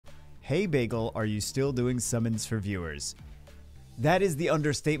Hey Bagel, are you still doing summons for viewers? That is the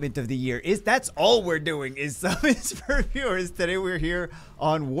understatement of the year. That's all we're doing is summons for viewers. Today we're here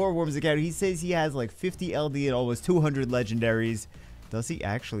on Warworm's account. He says he has like 50 LD and almost 200 legendaries. Does he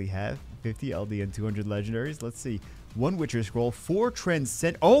actually have 50 LD and 200 legendaries? Let's see. 1 Witcher Scroll, 4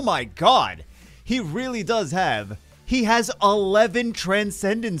 Transcend. Oh my god! He really does have. He has 11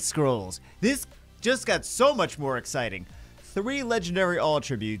 Transcendence Scrolls. This just got so much more exciting. 3 Legendary All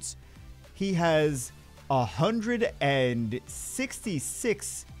Attributes. He has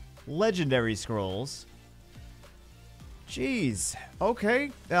 166 Legendary Scrolls. Jeez. Okay.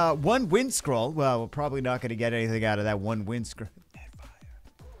 1 Wind Scroll. Well, we're probably not going to get anything out of that 1 Wind Scroll.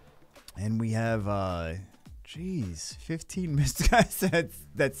 And we have, jeez, 15 mystical.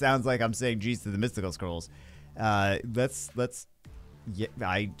 That sounds like I'm saying jeez to the mystical scrolls. Let's, yeah,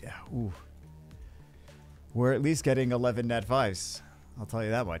 ooh. We're at least getting 11 net 5s. I'll tell you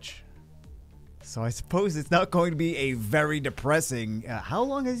that much. So I suppose it's not going to be a very depressing, how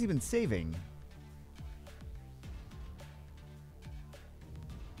long has he been saving?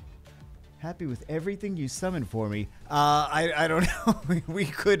 Happy with everything you summoned for me. I don't know. we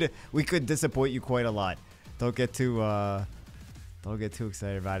could disappoint you quite a lot. Don't get too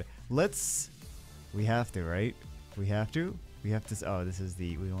excited about it. We have to, right? We have to. Oh, this is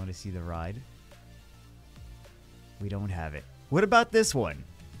we want to see the ride. We don't have it. What about this one?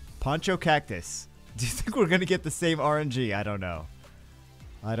 Poncho Cactus. Do you think we're gonna get the same RNG? I don't know.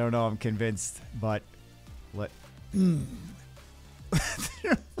 I'm convinced, but what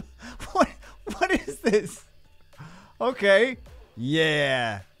is this? Okay.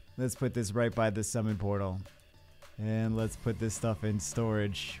 Yeah. Let's put this right by the summon portal. And let's put this stuff in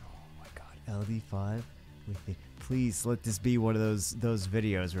storage. Oh my god. LD5 with it. Please let this be one of those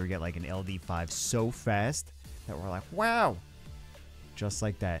videos where we get like an LD5 so fast that we're like, wow. Just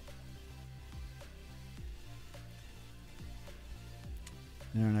like that.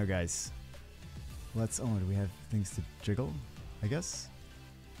 I don't know, guys. Oh, do we have things to jiggle? I guess.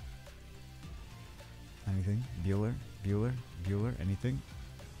 Anything? Bueller, anything?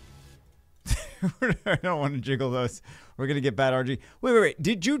 I don't want to jiggle those. We're going to get bad RG. Wait.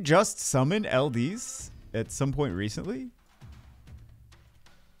 Did you just summon LDs at some point recently?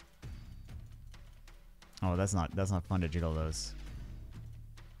 Oh, that's not fun to jiggle those.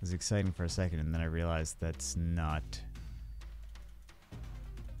 It was exciting for a second, and then I realized that's not.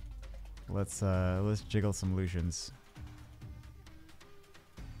 Let's jiggle some Lucians.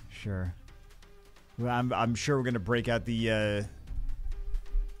 Sure. Well, I'm sure we're gonna break out the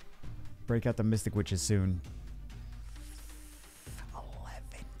Mystic Witches soon. 11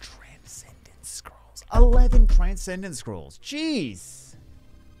 Transcendence Scrolls. 11 Transcendence Scrolls. Jeez.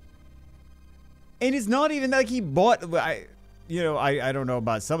 And it's not even like he bought. I don't know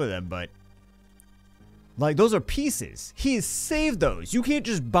about some of them, but like those are pieces. He has saved those. You can't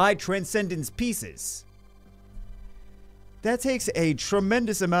just buy Transcendence pieces. That takes a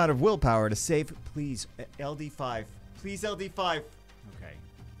tremendous amount of willpower to save. Please, LD5. Please, LD5. Okay.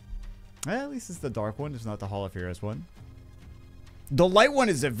 Well, at least it's the dark one. It's not the Hall of Heroes one. The light one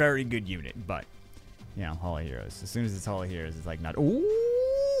is a very good unit, but yeah, Hall of Heroes. As soon as it's Hall of Heroes, it's like not.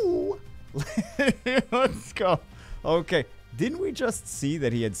 Ooh. Let's go. Okay. Didn't we just see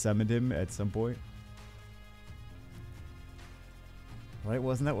that he had summoned him at some point? Right?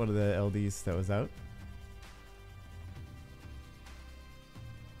 Wasn't that one of the LDs that was out?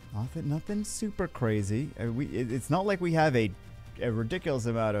 Nothing super crazy. It's not like we have a ridiculous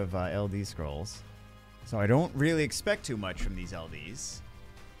amount of LD scrolls. So I don't really expect too much from these LDs.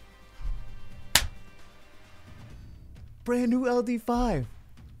 Brand new LD5.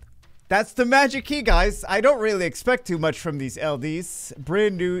 That's the magic key, guys. I don't really expect too much from these LDs.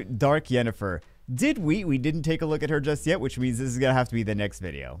 Brand new Dark Yennefer. We didn't take a look at her just yet, which means this is going to have to be the next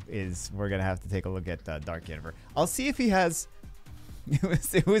video. We're going to have to take a look at Dark Yennefer. I'll see if he has...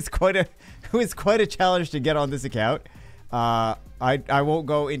 It was quite a challenge to get on this account. I won't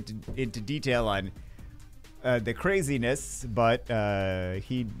go into detail on the craziness, but if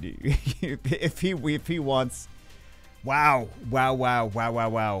he wants... Wow.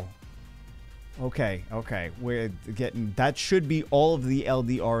 Okay. We're getting... That should be all of the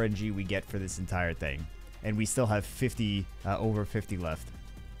LD RNG we get for this entire thing. And we still have 50, over 50 left.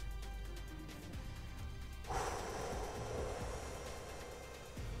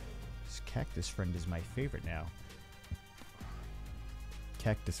 This cactus friend is my favorite now.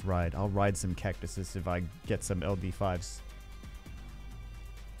 Cactus ride. I'll ride some cactuses if I get some LD5s.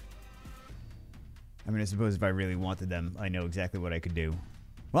 I mean, I suppose if I really wanted them, I know exactly what I could do.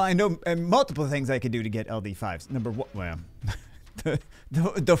 Well, I know multiple things I could do to get LD5s. Number one, well,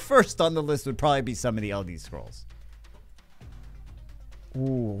 The first on the list would probably be some of the LD scrolls.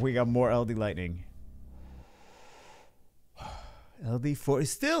 Ooh, we got more LD Lightning. LD4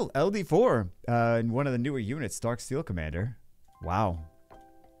 is still LD4. In one of the newer units, Dark Steel Commander. Wow.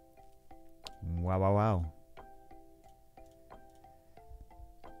 Wow, wow, wow.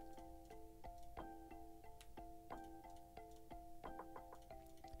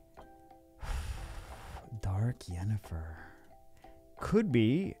 Dark Yennefer. Could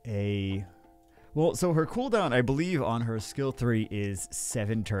be a... Well, so her cooldown, I believe, on her skill 3 is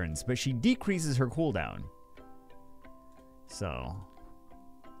 7 turns, but she decreases her cooldown. So,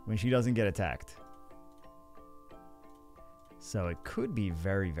 when she doesn't get attacked. So it could be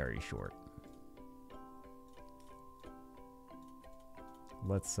very, very short.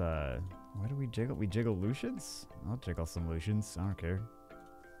 Let's, why do we jiggle? We jiggle Lucians? I'll jiggle some Lucians. I don't care.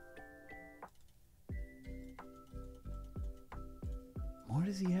 What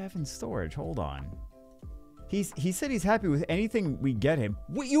does he have in storage? Hold on. He said he's happy with anything we get him.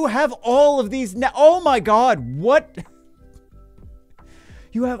 You have all of these now. Oh my god, what?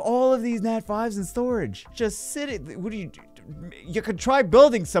 You have all of these Nat 5s in storage. Just sit it. What do you do? You could try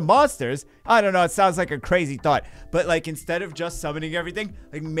building some monsters. I don't know, it sounds like a crazy thought. But like instead of just summoning everything,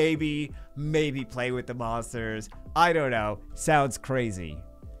 like maybe play with the monsters. I don't know. Sounds crazy.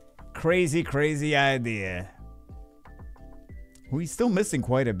 Crazy idea. Well, he's still missing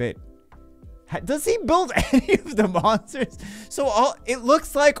quite a bit. Does he build any of the monsters? So it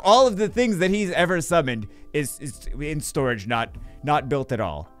looks like all of the things that he's ever summoned is in storage, not built at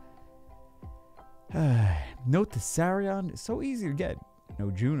all. Note to Sarion. It's so easy to get. No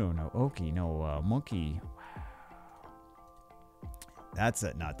Juno, no Oki, no Monkey. That's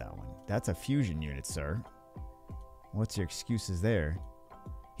not that one. That's a fusion unit, sir. What's your excuses there?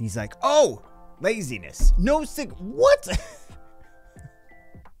 He's like, oh, laziness. No sick. What?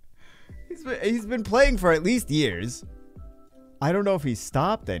 He's been playing for at least years. I don't know if he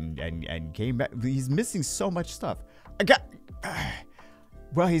stopped and came back. He's missing so much stuff.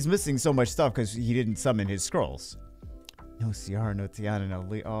 Well, he's missing so much stuff because he didn't summon his scrolls. No Ciara, no Tiana, no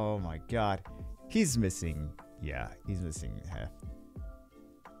Lee. Oh my god. He's missing. Yeah, he's missing half.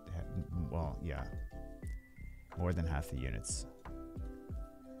 Well, yeah. More than half the units.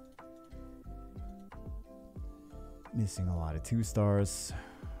 Missing a lot of 2-stars.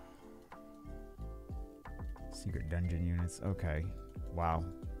 Secret dungeon units. Okay. Wow.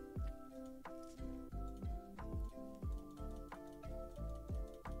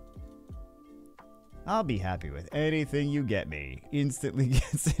 I'll be happy with anything you get me. Instantly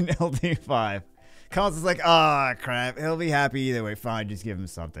gets an LD5. Collins is like, ah, crap. He'll be happy either way. Fine, just give him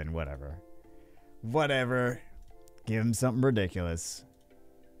something. Whatever. Whatever. Give him something ridiculous.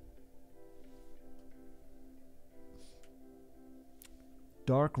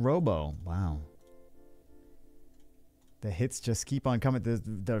 Dark Robo. Wow. The hits just keep on coming.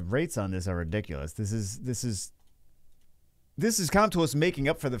 The rates on this are ridiculous. This is Comptos making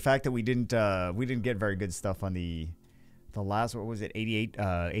up for the fact that we didn't get very good stuff on the last, what was it, 88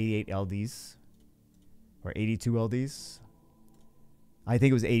 LDs or 82 LDs. I think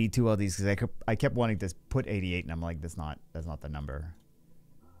it was 82 LDs because I kept wanting to put 88 and I'm like, that's not the number.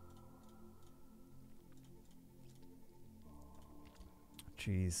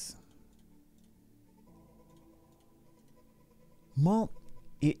 Jeez. Well,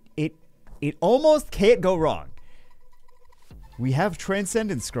 it almost can't go wrong. We have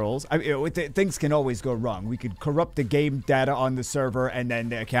Transcendent Scrolls. I mean, things can always go wrong. We could corrupt the game data on the server and then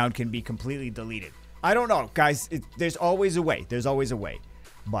the account can be completely deleted. I don't know, guys. There's always a way. There's always a way.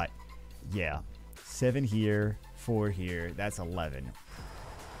 But, yeah. 7 here, 4 here. That's 11.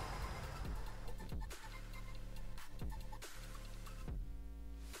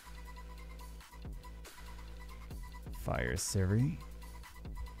 Fire Siri.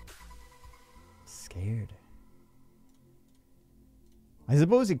 Scared. I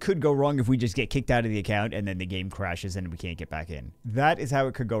suppose it could go wrong if we just get kicked out of the account and then the game crashes and we can't get back in. That is how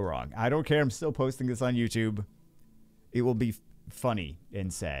it could go wrong. I don't care. I'm still posting this on YouTube. It will be funny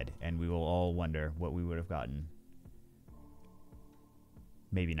and sad, and we will all wonder what we would have gotten.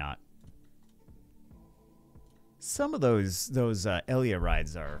 Maybe not. Some of those Elia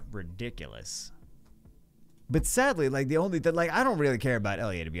rides are ridiculous. But sadly, like I don't really care about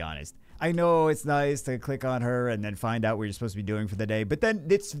Elia, to be honest. I know it's nice to click on her and then find out what you're supposed to be doing for the day, but then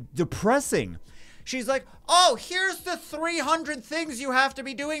it's depressing. She's like, oh, here's the 300 things you have to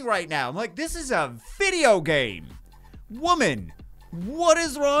be doing right now. I'm like, this is a video game. Woman, what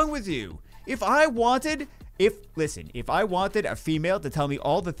is wrong with you? If I wanted Listen, if I wanted a female to tell me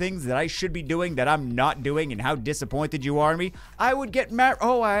all the things that I should be doing that I'm not doing and how disappointed you are in me, I would get married.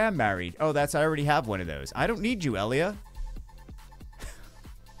 Oh, I am married. Oh, I already have one of those. I don't need you, Elia.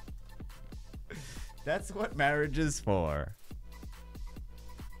 That's what marriage is for.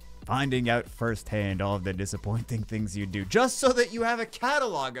 Finding out firsthand all of the disappointing things you do, just so that you have a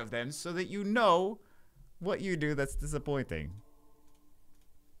catalog of them, so that you know what you do that's disappointing.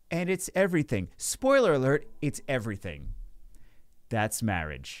 And it's everything. Spoiler alert, it's everything. That's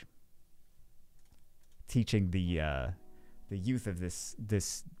marriage. Teaching the youth of this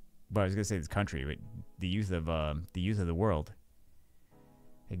well, I was gonna say this country, but the youth of the world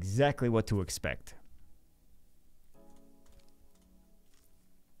exactly what to expect.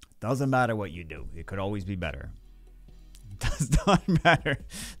 Doesn't matter what you do. It could always be better. Does not matter.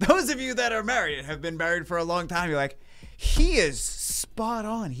 Those of you that are married and have been married for a long time, you're like, he is spot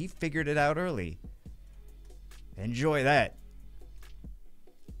on. He figured it out early. Enjoy that.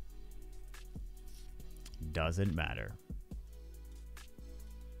 Doesn't matter.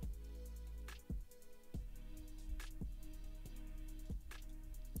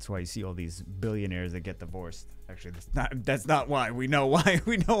 That's why you see all these billionaires that get divorced. Actually, that's not why. We know why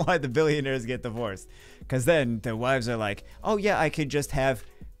the billionaires get divorced. Because then the wives are like, oh yeah, I could just have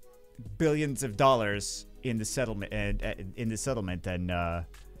billions of dollars in the settlement and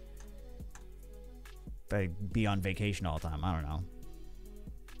be on vacation all the time. I don't know.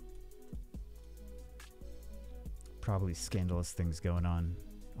 Probably scandalous things going on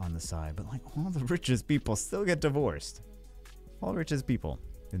the side, but like all the richest people still get divorced. All the richest people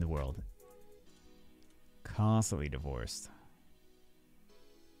in the world constantly divorced.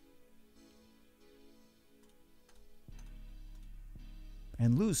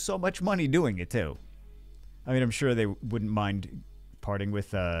 And lose so much money doing it too. I mean, I'm sure they wouldn't mind parting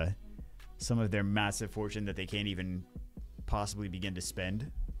with some of their massive fortune that they can't even possibly begin to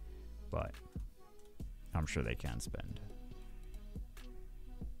spend, but I'm sure they can spend.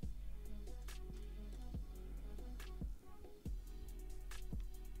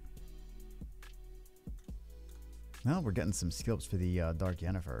 Well, we're getting some skills for the Dark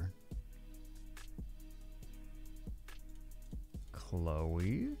Yennefer.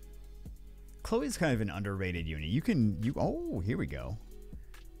 Chloe's kind of an underrated unit. Oh, here we go.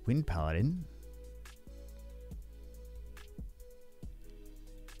 Wind Paladin.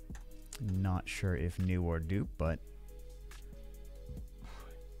 Not sure if new or dupe, but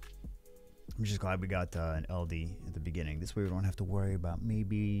I'm just glad we got an LD at the beginning. This way we don't have to worry about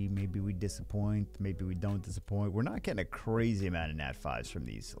maybe we disappoint, maybe we don't disappoint. We're not getting a crazy amount of Nat 5s from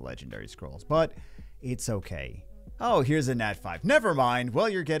these legendary scrolls, but it's okay. Oh, here's a Nat 5. Never mind. Well,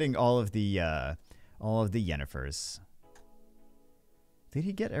 you're getting all of the Yennefers. Did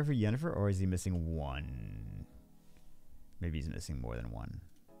he get every Yennefer, or is he missing one? Maybe he's missing more than one.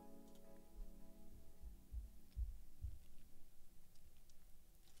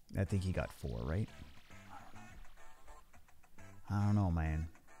 I think he got 4, right? I don't know, man.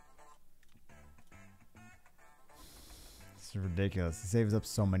 It's ridiculous. He saves up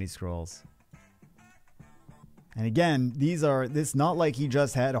so many scrolls. And again, this not like he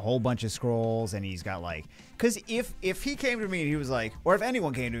just had a whole bunch of scrolls and he's got like, because if he came to me and he was like, or if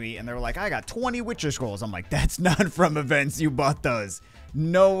anyone came to me and they were like, I got 20 Witcher scrolls, I'm like, that's not from events, you bought those.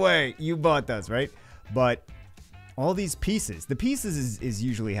 No way, you bought those, right? But all these pieces, the pieces is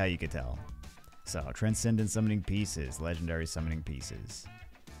usually how you could tell. So Transcendent summoning pieces, Legendary summoning pieces.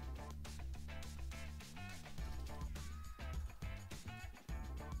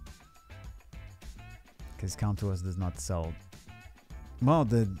 Because Count to Us does not sell, well,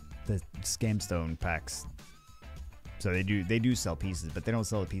 the Scamstone packs. So they do sell pieces, but they don't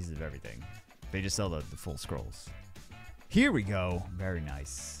sell the pieces of everything. They just sell the full scrolls. Here we go. Very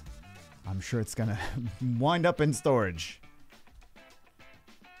nice. I'm sure it's gonna wind up in storage.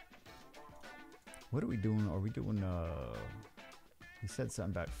 What are we doing? Are we doing he said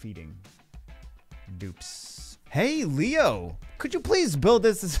something about feeding dupes. Hey Leo, could you please build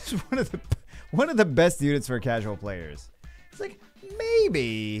this? This is one of the best units for casual players. It's like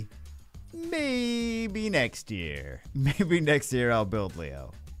maybe next year. Maybe next year I'll build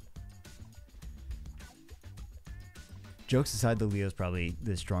Leo. Jokes aside, the Leo's probably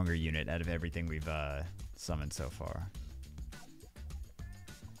the stronger unit out of everything we've summoned so far.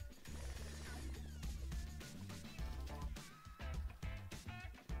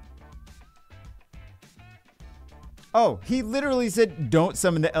 Oh, he literally said, don't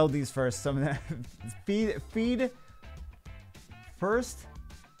summon the LDs first. Summon the feed first.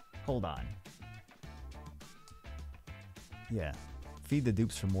 Hold on. Yeah. Feed the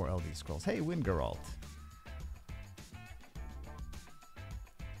dupes for more LD scrolls. Hey, Wingeralt.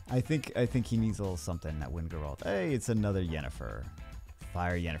 I think he needs a little something, that Wind Geralt. Hey, it's another Yennefer.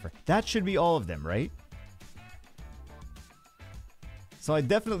 Fire Yennefer. That should be all of them, right? So I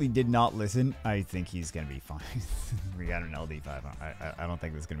definitely did not listen. I think he's going to be fine. We got an LD5. I don't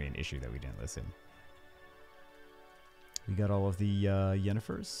think there's going to be an issue that we didn't listen. We got all of the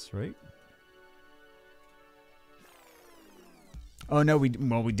Yennefers, right? Oh, no, we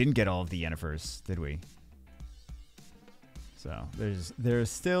didn't get all of the Yennefers, did we? So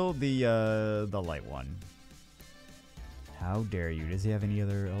there's still the light one. How dare you? Does he have any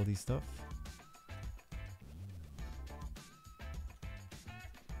other LD stuff?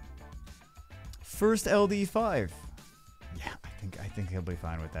 First LD5. Yeah, I think he'll be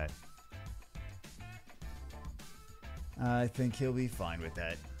fine with that. I think he'll be fine with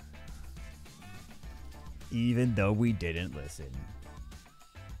that. Even though we didn't listen.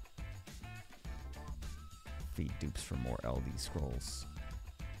 Feed dupes for more LD scrolls.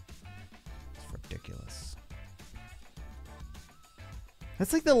 It's ridiculous.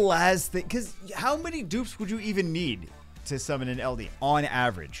 That's like the last thing. Because how many dupes would you even need to summon an LD on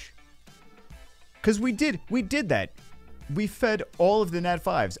average? Because we did that. We fed all of the Nat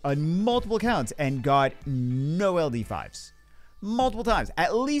 5s on multiple counts and got no LD 5s. Multiple times.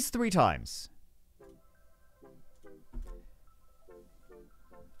 At least 3 times.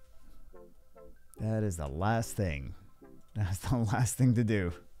 That is the last thing. That's the last thing to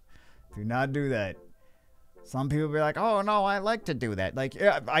do. Do not do that. Some people be like, oh no, I like to do that. Like,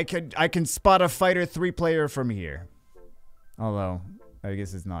 yeah, I can spot a fighter 3 player from here. Although, I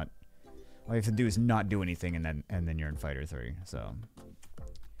guess it's not. All you have to do is not do anything, and then you're in fighter 3. So.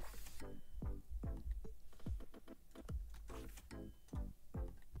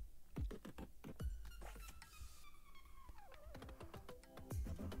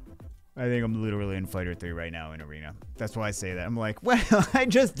 I think I'm literally in fighter 3 right now in arena. That's why I say that. I'm like, well, I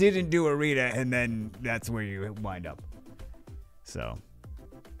just didn't do arena, and then that's where you wind up. So.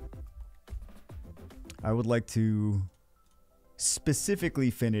 I would like to specifically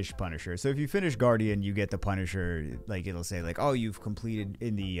finish Punisher. So if you finish Guardian, you get the Punisher. Like, it'll say, like, oh, you've completed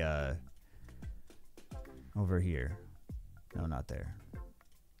in the, over here. No, not there.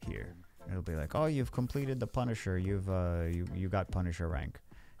 Here. It'll be like, oh, you've completed the Punisher. You got Punisher rank.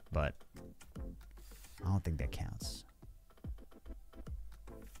 But I don't think that counts.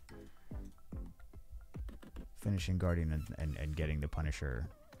 Finishing Guardian and getting the Punisher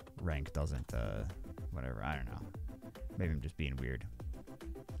rank doesn't, whatever, I don't know. Maybe I'm just being weird.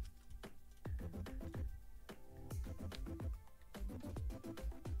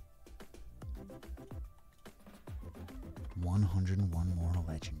 $101 more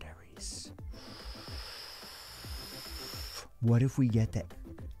legendaries. What if we get that?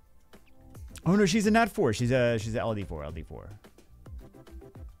 Oh no, she's a Nat 4. She's a LD4.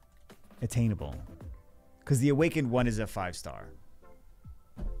 Attainable. Because the Awakened one is a 5-star.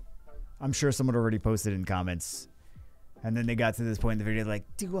 I'm sure someone already posted in comments. And then they got to this point in the video like,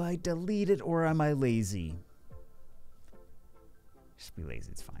 do I delete it or am I lazy? Just be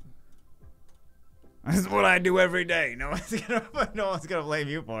lazy, it's fine. That's what I do every day. No one's gonna blame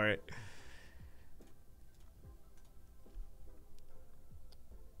you for it.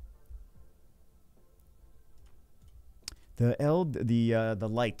 The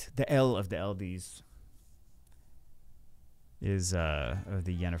light, the L of the LDs is of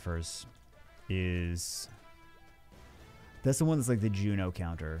the Yennefers is, that's the one that's like the Juno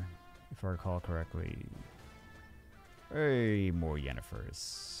counter, if I recall correctly. Hey, more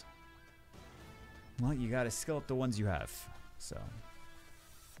Yennefers. Well, you gotta skill up the ones you have, so.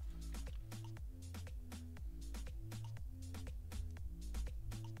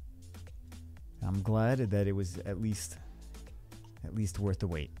 I'm glad that it was at least worth the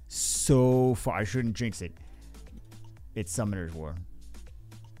wait. So far, I shouldn't jinx it. It's Summoner's War.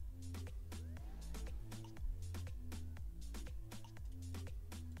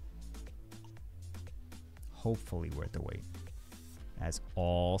 Hopefully worth the wait. As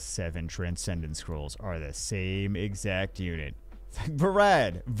all 7 Transcendence Scrolls are the same exact unit.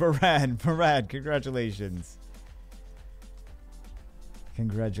 Varad, congratulations.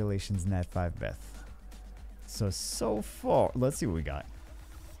 Congratulations, Nat5 Beth. So far, let's see what we got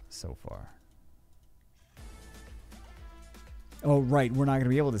so far. Oh, right, we're not going to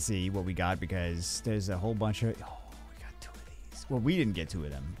be able to see what we got because there's a whole bunch of... Oh, we got 2 of these. Well, we didn't get 2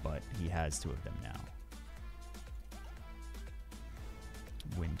 of them, but he has 2 of them now.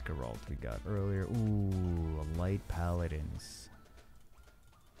 Wind Geralt we got earlier. Ooh, Light Paladins.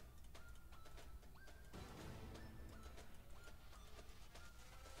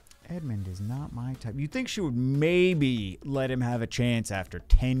 Edmund is not my type. You'd think she would maybe let him have a chance after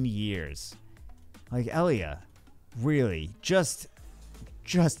 10 years. Like, Elia, really, just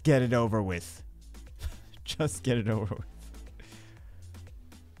get it over with. Just get it over with.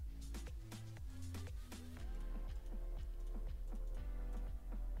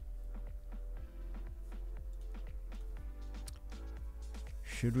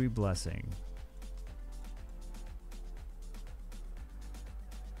 Should we blessing?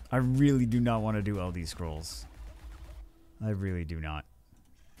 I really do not want to do LD Scrolls. I really do not.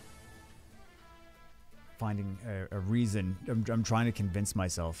 Finding a reason. I'm trying to convince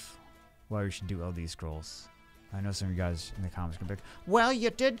myself why we should do LD Scrolls. I know some of you guys in the comments can be like, well, you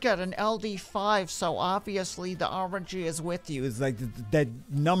did get an LD5, so obviously the RNG is with you. It's like the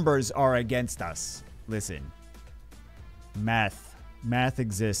numbers are against us. Listen. Math. Math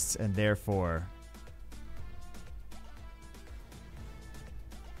exists, and therefore...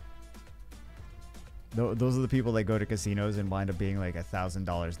 Those are the people that go to casinos and wind up being like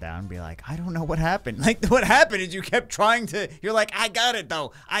 $1,000 down. Be like, I don't know what happened. Like, what happened is you kept trying to... You're like, I got it,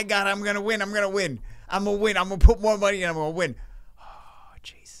 though. I got it. I'm going to win. I'm going to win. I'm going to win. I'm going to put more money in. I'm going to win. Oh,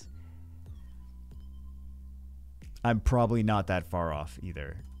 jeez. I'm probably not that far off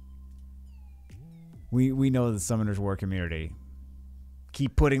either. We know the Summoners War community.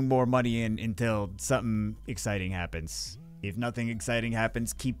 Keep putting more money in until something exciting happens. If nothing exciting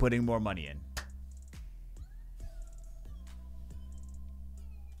happens, keep putting more money in.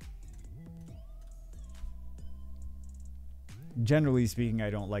 Generally speaking, I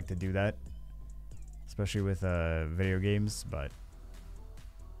don't like to do that, especially with video games, but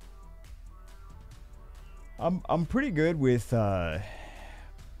I'm pretty good with like,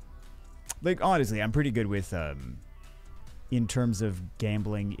 honestly, I'm pretty good with in terms of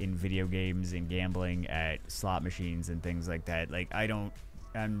gambling in video games and gambling at slot machines and things like that. Like, I'm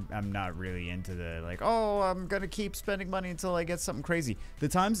not really into the, like, oh, I'm gonna keep spending money until I get something crazy. The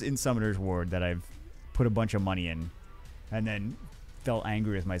times in Summoner's Ward that I've put a bunch of money in and then felt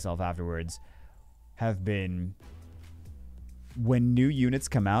angry with myself afterwards have been when new units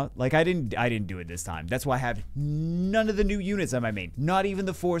come out. Like, I didn't do it this time. That's why I have none of the new units on my main. Not even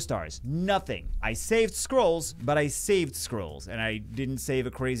the 4 stars. Nothing. I saved scrolls, but I saved scrolls, and I didn't save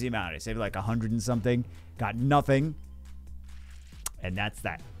a crazy amount. I saved like 100 and something. Got nothing, and that's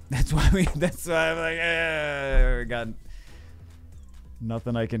that. That's why I'm like, I got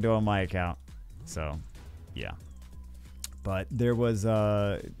nothing I can do on my account. So, yeah. But there was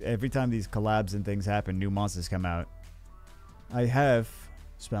every time these collabs and things happen, new monsters come out. I have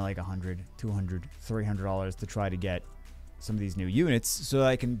spent like $100, $200, $300 to try to get some of these new units so that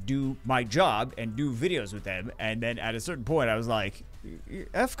I can do my job and do videos with them. And then at a certain point, I was like,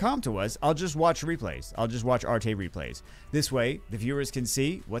 F-com to us. I'll just watch replays. I'll just watch RT replays. This way, the viewers can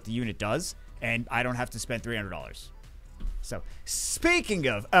see what the unit does, and I don't have to spend $300. So, speaking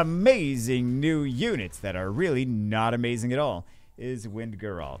of amazing new units that are really not amazing at all, is Wind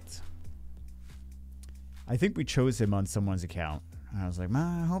Geralt. I think we chose him on someone's account. And I was like,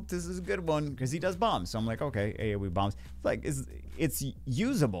 man, I hope this is a good one, because he does bombs. So I'm like, okay, AoE bombs. Like, it's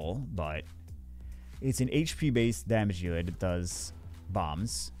usable, but it's an HP-based damage dealer that does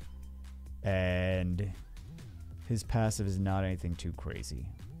bombs. And his passive is not anything too crazy.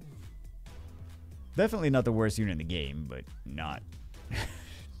 Definitely not the worst unit in the game, but not.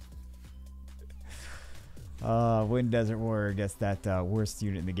 Wind Desert Warrior gets that worst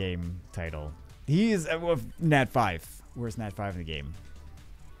unit in the game title. He is Nat 5. Worst Nat 5 in the game.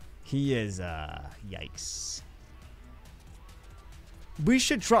 He is yikes. We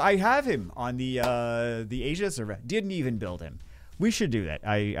should try. I have him on the Asia server. Didn't even build him. We should do that.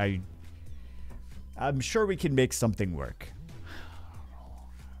 I'm sure we can make something work.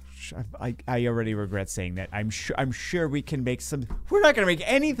 I already regret saying that. I'm sure we can make some. We're not gonna make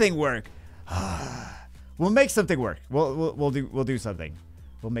anything work. We'll make something work. We'll do something.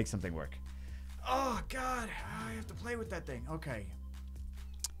 We'll make something work. Oh God, I have to play with that thing. Okay,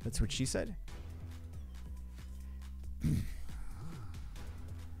 that's what she said.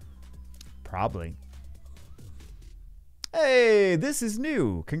 Probably. Hey, this is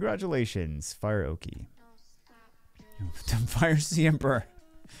new. Congratulations, Fire Oki. Fire the Emperor.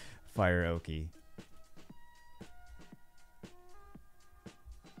 Fire Oki.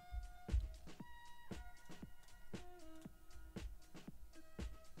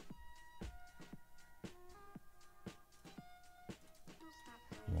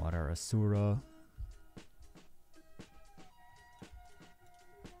 Water Asura.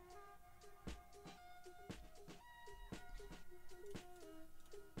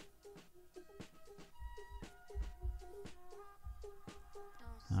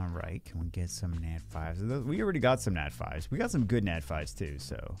 All right, can we get some Nat 5s? We already got some Nat 5s. We got some good Nat 5s too,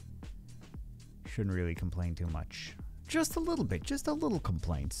 so shouldn't really complain too much. Just a little bit, just a little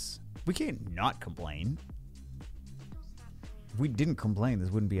complaints. We can't not complain. If we didn't complain,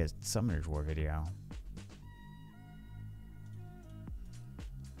 this wouldn't be a Summoners War video.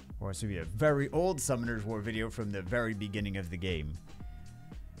 Or this would be a very old Summoners War video from the very beginning of the game.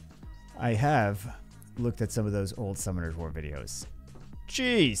 I have looked at some of those old Summoners War videos.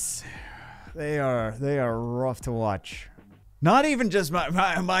 Jeez, they are rough to watch. Not even just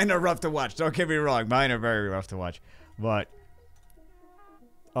mine are rough to watch. Don't get me wrong, mine are very rough to watch, but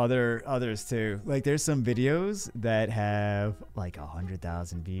others too. Like there's some videos that have like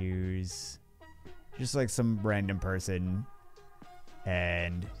 100,000 views, just like some random person,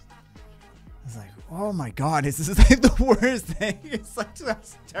 and it's like, oh my god, this is like the worst thing. It's like,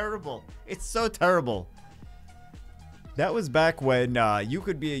 that's terrible. It's so terrible. That was back when you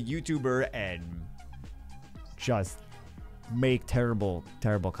could be a YouTuber and just make terrible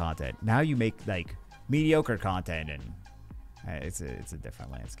content. Now you make like mediocre content, and it's a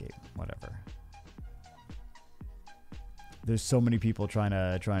different landscape. Whatever. There's so many people trying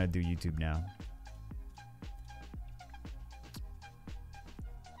to do YouTube now.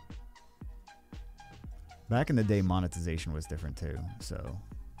 Back in the day, monetization was different too, so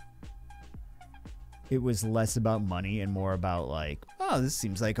it was less about money and more about like, oh, this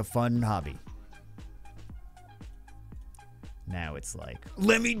seems like a fun hobby. Now it's like,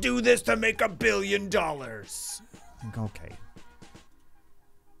 let me do this to make $1 billion. Like, okay.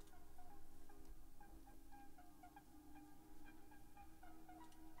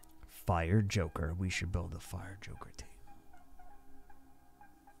 Fire Joker. We should build a Fire Joker team.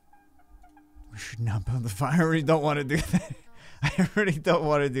 We should not build the fire. I really don't want to do that. I really don't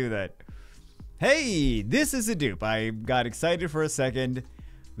want to do that. Hey, this is a dupe. I got excited for a second.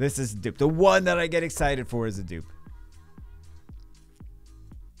 This is a dupe. The one that I get excited for is a dupe.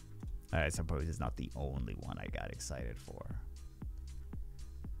 I suppose it's not the only one I got excited for.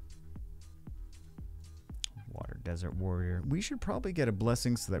 Water Desert Warrior. We should probably get a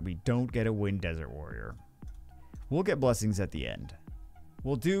blessing so that we don't get a Wind Desert Warrior. We'll get blessings at the end.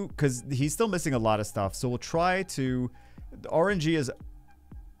 We'll do, because he's still missing a lot of stuff, so we'll try to... RNG is...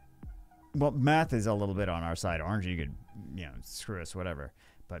 Well, math is a little bit on our side. RNG could, you know, screw us, whatever.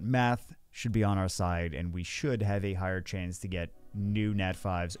 But math should be on our side, and we should have a higher chance to get new Nat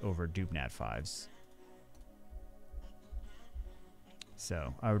 5s over dupe Nat 5s.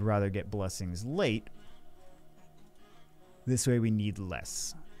 So, I would rather get blessings late. This way we need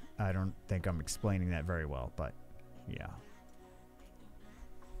less. I don't think I'm explaining that very well, but yeah.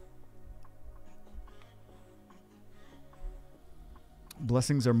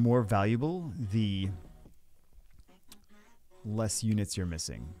 Blessings are more valuable the less units you're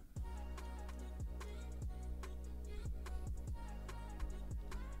missing.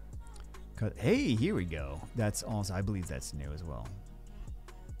 Hey, here we go. That's also, I believe that's new as well.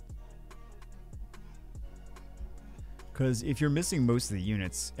 Because if you're missing most of the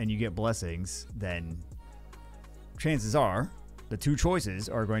units and you get blessings, then chances are the two choices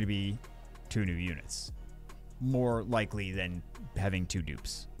are going to be 2 new units. More likely than having 2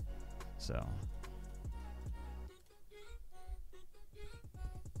 dupes. So.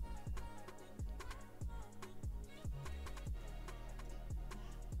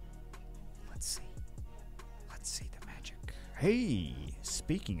 Let's see. Let's see the magic. Hey,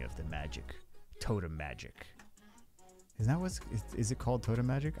 speaking of the magic, totem magic. Is that what's, is it called totem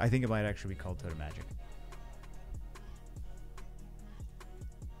magic? I think it might actually be called totem magic.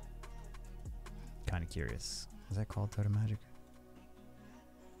 Kind of curious. Is that called totem magic?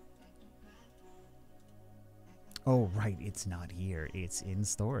 Oh, right. It's not here. It's in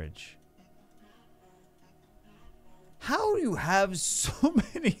storage. How do you have so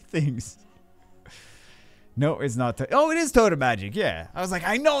many things? No, it's not. Oh, it is totem magic. Yeah. I was like,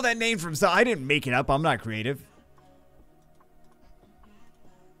 I know that name from I didn't make it up. I'm not creative.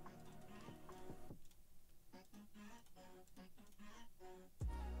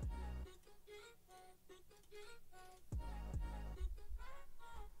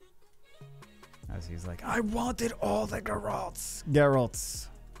 As he's like, I wanted all the Geralts. Geralts.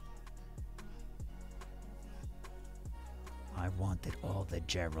 I wanted all the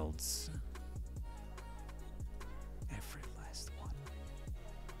Geralds. Every last one.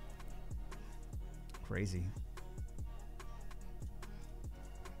 Crazy.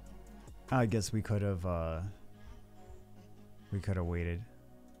 I guess we could have waited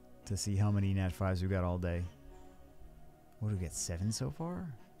to see how many Nat 5s we got all day. What did we get, 7 so far?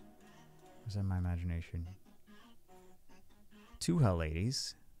 Or is that my imagination? 2 Hell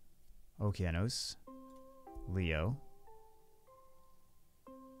Ladies. Okeanos. Leo.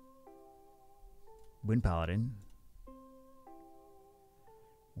 Wind Paladin.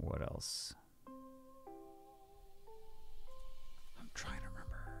 What else? I'm trying to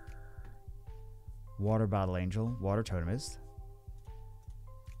remember. Water Battle Angel. Water Totemist.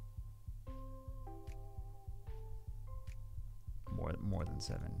 More than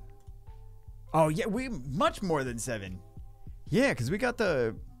 7. Oh, yeah, we much more than 7. Yeah, because we got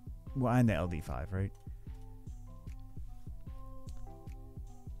the... Well, and the LD5, right?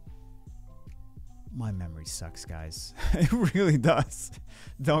 My memory sucks, guys. It really does.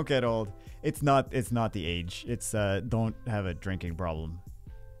 Don't get old. It's not the age. It's don't have a drinking problem.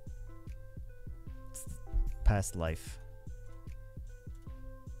 It's past life.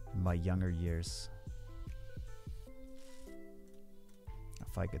 My younger years.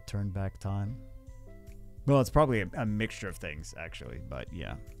 If I could turn back time. Well, it's probably a mixture of things, actually. But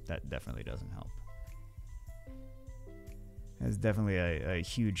yeah, that definitely doesn't help. It's definitely a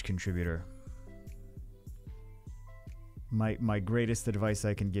huge contributor. My greatest advice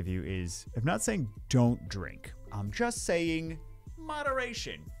I can give you is, I'm not saying don't drink. I'm just saying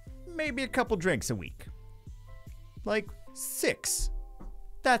moderation. Maybe a couple drinks a week. Like 6.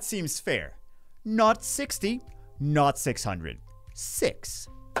 That seems fair. Not 60, not 600. 6.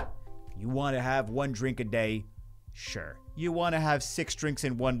 You want to have 1 drink a day? Sure. You want to have 6 drinks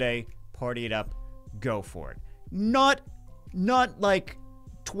in 1 day? Party it up. Go for it. Not like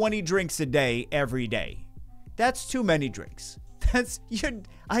 20 drinks a day every day. That's too many drinks.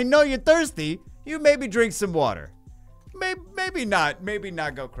 I know you're thirsty. You maybe drink some water. Maybe not. Maybe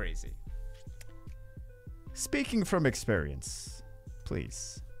not go crazy. Speaking from experience,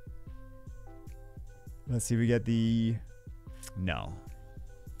 please. Let's see. We get the... No.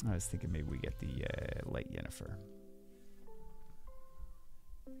 I was thinking maybe we get the light Yennefer.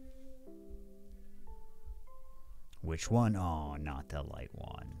 Which one? Oh, not the light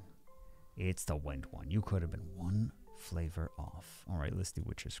one. It's the wind one. You could have been 1 flavor off. All right, let's do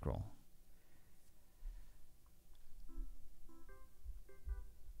Witcher Scroll.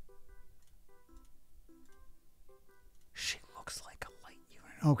 She looks like a light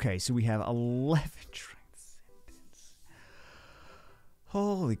unit. Okay, so we have 11 Transcendence.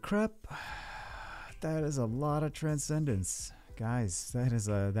 Holy crap. That is a lot of Transcendence. Guys, that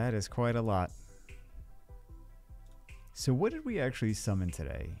is quite a lot. So what did we actually summon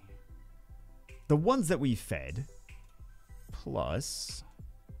today? The ones that we fed, plus...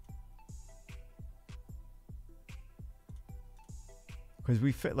 Because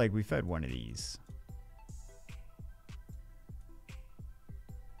we fed one of these.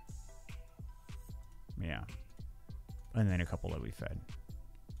 Yeah. And then a couple that we fed.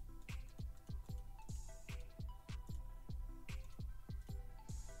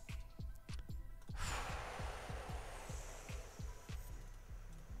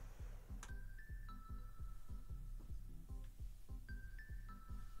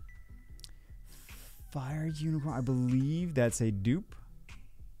 Fire Unicorn, I believe that's a dupe.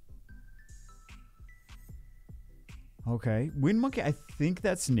 Okay. Wind Monkey, I think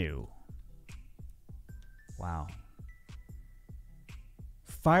that's new. Wow.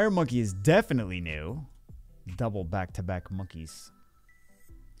 Fire Monkey is definitely new. Double back-to-back monkeys.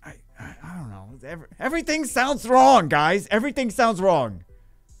 I don't know. Everything sounds wrong, guys. Everything sounds wrong.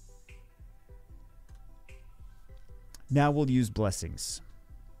 Now we'll use blessings.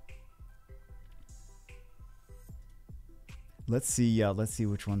 Let's see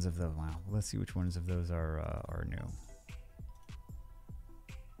which ones of those. Wow. Let's see which ones of those are new.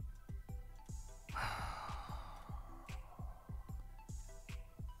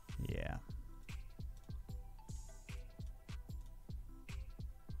 Yeah.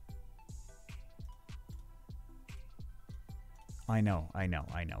 I know.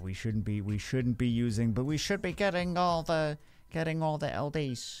 We shouldn't be using, but we should be getting all the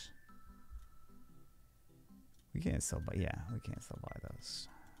LDs. We can't still buy, yeah, we can't still buy those.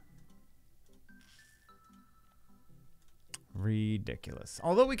 Ridiculous.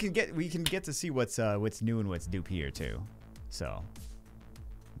 Although we can get to see what's new and what's dupe here too. So,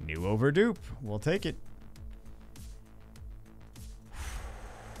 new over dupe. We'll take it.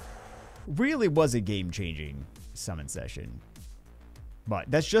 Really was a game-changing summon session. But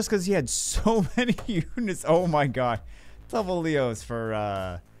that's just because he had so many units. Oh my god. Double Leos for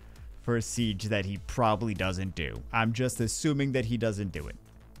a siege that he probably doesn't do. I'm just assuming that he doesn't do it.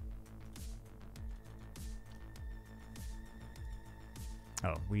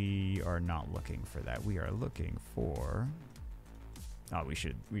 Oh, we are not looking for that. We are looking for... Oh, we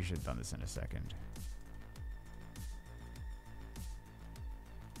should have done this in a second.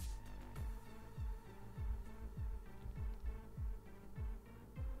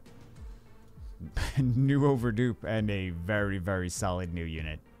 new overdupe and a very, very solid new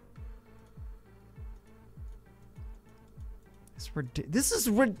unit. This is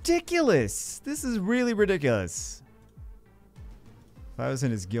ridiculous. This is really ridiculous. If I was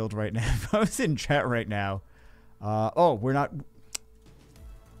in his guild right now, if I was in chat right now. Oh, we're not.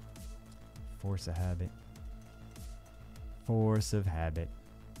 Force of habit. Force of habit.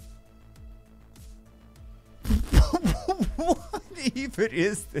 What even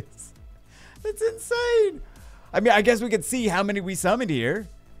is this? That's insane. I mean, I guess we could see how many we summoned here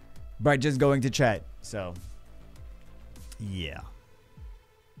by just going to chat. So, yeah.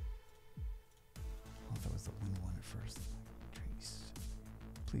 Oh, that was the wind one at first. Jeez.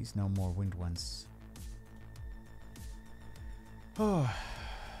 Please, no more wind ones. Oh.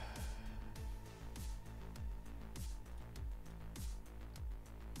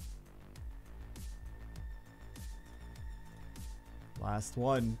 Last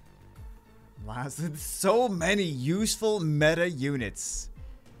one. So many useful meta units.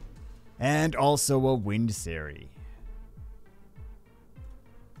 And also a Wind Seri.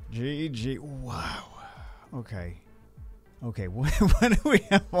 GG. Wow. Okay. Okay, what do we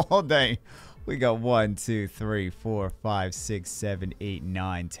have all day? We got 1, 2, 3, 4, 5, 6, 7, 8,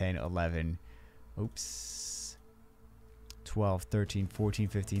 9, 10, 11. Oops. 12, 13, 14,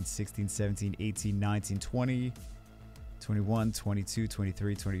 15, 16, 17, 18, 19, 20. 21, 22,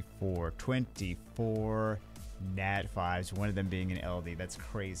 23, 24. 24 Nat 5s, one of them being an LD. That's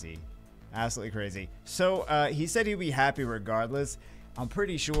crazy. Absolutely crazy. So, he said he'd be happy regardless. I'm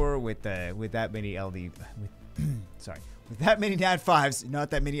pretty sure with that many LD... sorry. With that many Nat 5s, not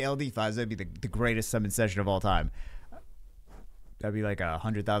that many LD 5s, that'd be the greatest summon session of all time. That'd be like a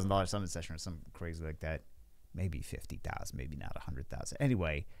 $100,000 summon session or something crazy like that. Maybe 50,000, maybe not 100,000.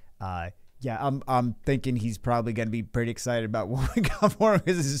 Anyway, yeah, I'm thinking he's probably gonna be pretty excited about what we got for him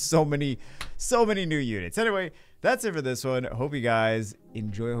because there's so many new units. Anyway, that's it for this one. Hope you guys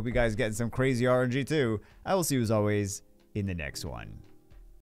enjoy. Hope you guys getting some crazy RNG too. I will see you as always in the next one.